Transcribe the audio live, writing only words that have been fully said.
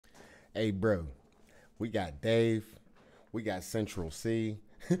Hey, bro, we got Dave. We got Central C.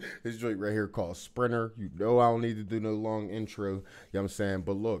 This joint right here called Sprinter. You know I don't need to do no long intro. You know what I'm saying?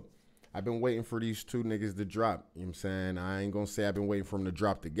 But look, I've been waiting for these two niggas to drop. You know what I'm saying? I ain't gonna say I've been waiting for them to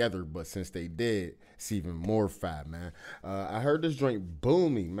drop together, but since they did, it's even more fat, man. I heard this joint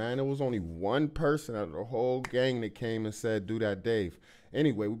booming, man. It was only one person out of the whole gang that came and said, do that, Dave.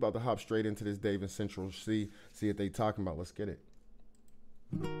 Anyway, we about to hop straight into this Dave and Central C. See what they talking about. Let's get it.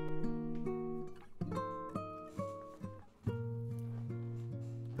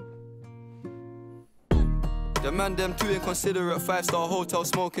 The man them too inconsiderate, 5-star hotel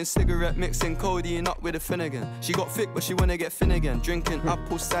smoking cigarette, mixing codeine up with a Finnegan. She got thick but she wanna get thin again, drinking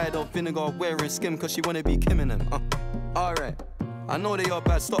apple cider vinegar, wearing skim cause she wanna be Kim and them. Alright, I know they are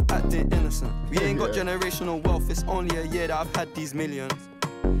bad, stop acting innocent. We ain't got generational wealth, it's only a year that I've had these millions.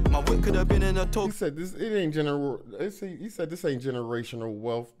 My whip could have been in a token. He said this ain't he said this ain't generational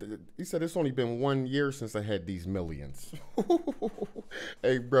wealth. He said it's only been 1 year since I had these millions.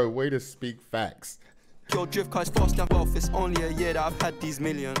 Hey bro, way to speak facts. Your drift car's fast and wealth, it's only a year that I've had these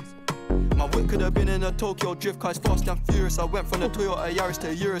millions. My whip could have been in a Tokyo drift car's fast and furious. I went from the Toyota Yaris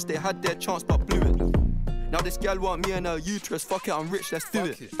to Urus, they had their chance but blew it. Now this gal want me and her uterus, fuck it, I'm rich, let's do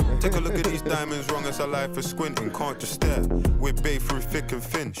it. Take a look at these diamonds, wrong as her life is squinting, can't just stare. We're babe through thick and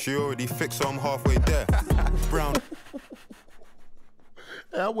thin, she already fixed so I'm halfway there. Brown.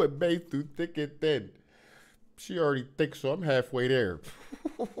 I went babe through thick and thin. She already thick, so I'm halfway there.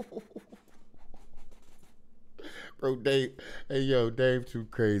 Bro, Dave, hey yo, Dave too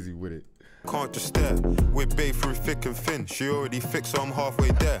crazy with it. Can't just stare, we're babe through thick and thin, she already fixed so I'm halfway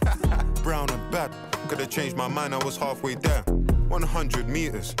there. Brown and bad, could've changed my mind, I was halfway there. 100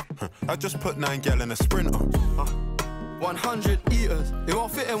 meters, I just put 9 gal in a Sprinter. 100 eaters, it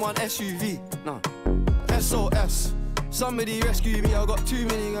won't fit in one SUV, no. SOS, somebody rescue me, I got too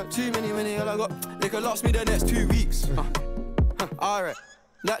many, I got, they could last me the next 2 weeks. Alright.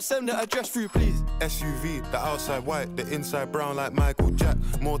 Like, send the address through, please. SUV, the outside white, the inside brown like Michael Jack.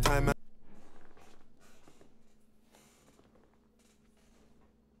 More time.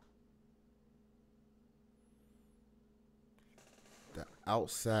 The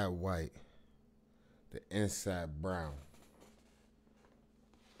outside white, the inside brown.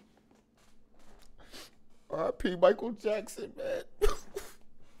 R.I.P. Michael Jackson, man.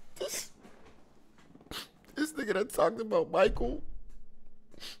 This nigga that talked about Michael.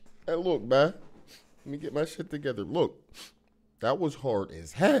 Hey, look, man. Let me get my shit together. Look, that was hard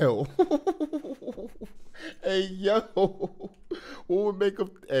as hell. Hey, yo. What would make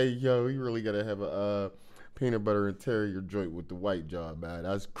him? Hey, yo, you really gotta have a peanut butter and terrier joint with the white jaw, man.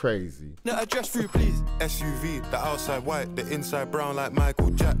 That's crazy. No, address through, please. SUV, the outside white, the inside brown like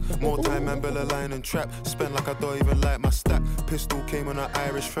Michael Jack. More time, man, Bella line and trap. Spend like I don't even like my stack. Pistol came on an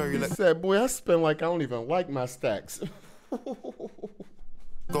Irish ferry. He like said, boy, I spend like I don't even like my stacks.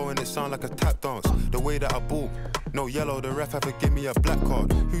 Going, it sound like a tap dance. The way that I ball, no yellow, the ref have to give me a black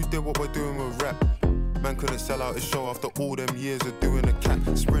card. Who did what we're doing with rap? Man couldn't sell out his show after all them years of doing a cat.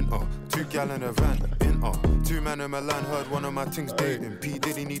 Sprinter, 2 gal in a van, inter. 2 man in Milan, heard one of my things dating. P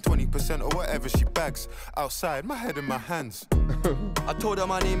Diddy need 20% or whatever she bags. Outside, my head in my hands. I told her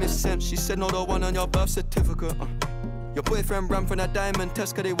my name is Sense, she said no, the one on your birth certificate. Your boyfriend ran from that diamond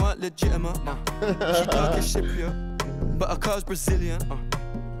test cause they weren't legitimate. She Turkish Cypriot, but her car's Brazilian.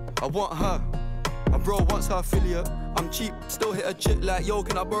 I want her, my bro wants her affiliate. I'm cheap, still hit a chick like, yo,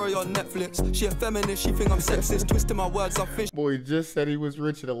 can I borrow your Netflix? She a feminist, she think I'm sexist, twisting my words, I think. Boy, he just said he was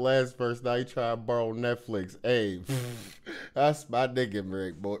rich in the last verse, now he try to borrow Netflix. Hey, that's my nigga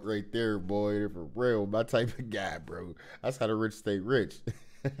right there, boy, for real, my type of guy, bro. That's how the rich stay rich.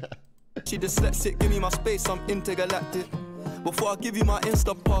 She dyslexic, give me my space, I'm intergalactic. Before I give you my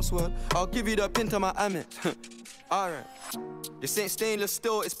Insta password, I'll give you the pin to my Amex. Alright, this ain't stainless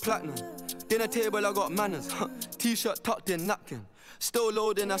steel, it's platinum. Dinner table, I got manners. T-shirt tucked in, napkin. Still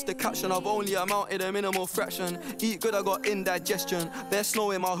loading, that's the caption. I've only amounted a minimal fraction. Eat good, I got indigestion. Bare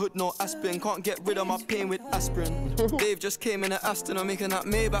snow in my hood, no aspirin. Can't get rid of my pain with aspirin. Dave just came in at Aston, I'm making that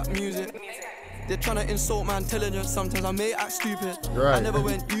Maybach music. They're trying to insult my intelligence, sometimes I may act stupid. Right. I never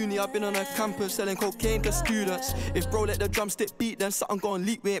went uni, I've been on a campus selling cocaine to students. If bro let the drumstick beat, then something gon'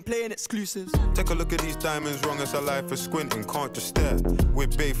 leak, we ain't playing exclusives. Take a look at these diamonds, wrong as her life is squinting, can't just stare. We're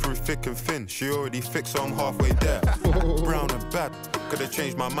babe through thick and thin, she already fixed so I'm halfway there. Brown and bad, could've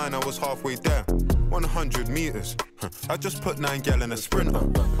changed my mind, I was halfway there. 100 meters, I just put 9 gal in a Sprinter.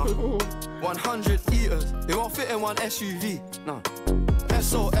 100 eaters, it won't fit in one SUV, no.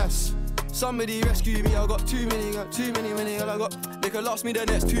 SOS, somebody rescue me, I got too many, I got, they could last me the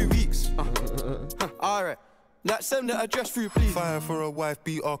next 2 weeks. Alright, Like send the address through, please. Fire for a wife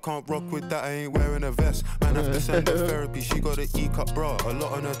beater, can't rock with that, I ain't wearing a vest. Man, have to send her therapy, she got an E-cup bra, a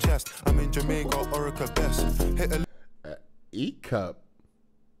lot on her chest. I'm in Jamaica, Orica best. Hit a E-cup?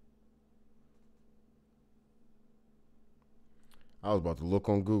 I was about to look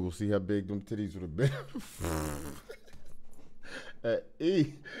on Google, see how big them titties would have been.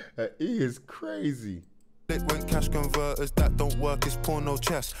 E is crazy. when cash converters that don't work is porno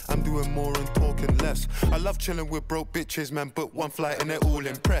chess. I'm doing more and talking less. I love chilling with broke bitches, man, but one flight and they're all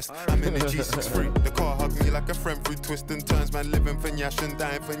impressed. I'm in the G63, the car hugged me like a friend through twists and turns, man, living for Nyash and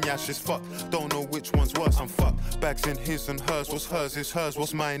dying for Nyash is fucked. Don't know which one's worse, I'm fucked. Bags in his and hers, what's hers is hers,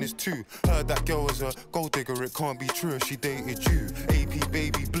 what's mine is too. Heard that girl is a gold digger, it can't be true if she dated you. AP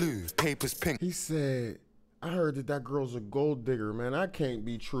baby blue, papers pink. He said, I heard that girl's a gold digger, man. I can't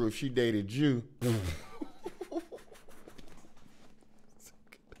be true if she dated you.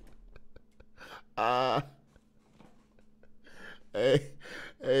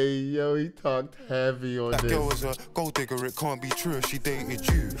 Hey, yo, he talked heavy on this. That girl was a gold digger, it can't be true if she dated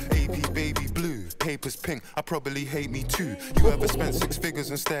you. AP baby blue, papers pink, I probably hate me too. You ever spent 6 figures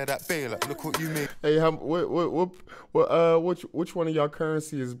and stared at Baylor? Look what you made. Hey, which one of y'all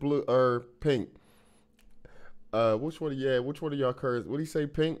currency is blue or pink? Which one of y'all currency? What do you say,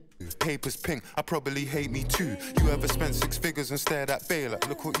 pink? Papers pink, I probably hate me too. You ever spent 6 figures and stared at Baylor?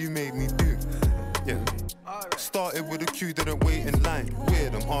 Look what you made me do. Yeah. Started with a queue, didn't wait in line.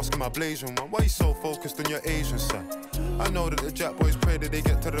 Weird, I'm asking my Blasian one, why you so focused on your Asian side? I know that the Jack boys pray that they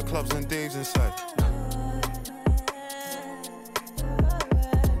get to the clubs and Dave's inside.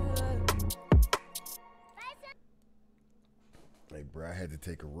 Hey, bro, I had to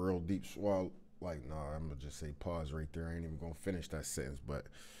take a real deep swallow. Like, nah, I'm gonna just say pause right there. I ain't even gonna finish that sentence, but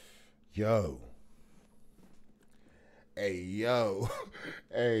yo. Hey, yo.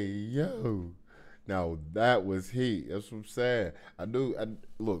 Hey, yo. Now, that was heat. That's what I'm saying.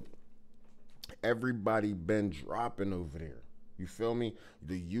 Look, everybody been dropping over there. You feel me?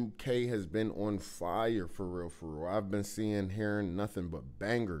 The UK has been on fire for real. I've been hearing nothing but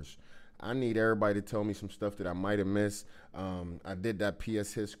bangers. I need everybody to tell me some stuff that I might have missed. I did that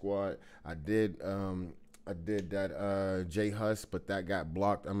PS Hit Squad. I did that J Hus, but that got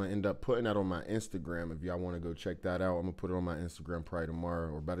blocked. I'm gonna end up putting that on my Instagram. If y'all want to go check that out, I'm gonna put it on my Instagram probably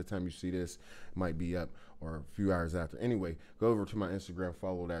tomorrow, or by the time you see this, it might be up, or a few hours after. Anyway, go over to my Instagram,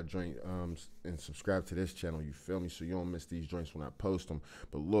 follow that joint, and subscribe to this channel. You feel me? So you don't miss these joints when I post them.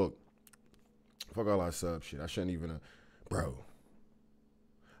 But look, fuck all that sub shit. I shouldn't even, bro.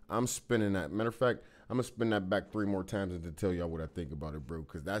 I'm spinning that. Matter of fact, I'm gonna spin that back 3 more times and to tell y'all what I think about it, bro.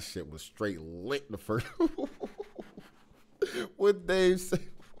 Because that shit was straight lit the first. What Dave say?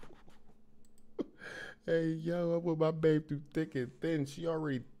 Hey, yo, I'm with my babe through thick and thin. She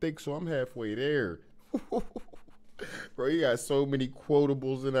already thick, so I'm halfway there. Bro, you got so many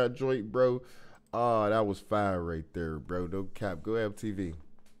quotables in that joint, bro. Oh, that was fire right there, bro. No cap. Go have TV.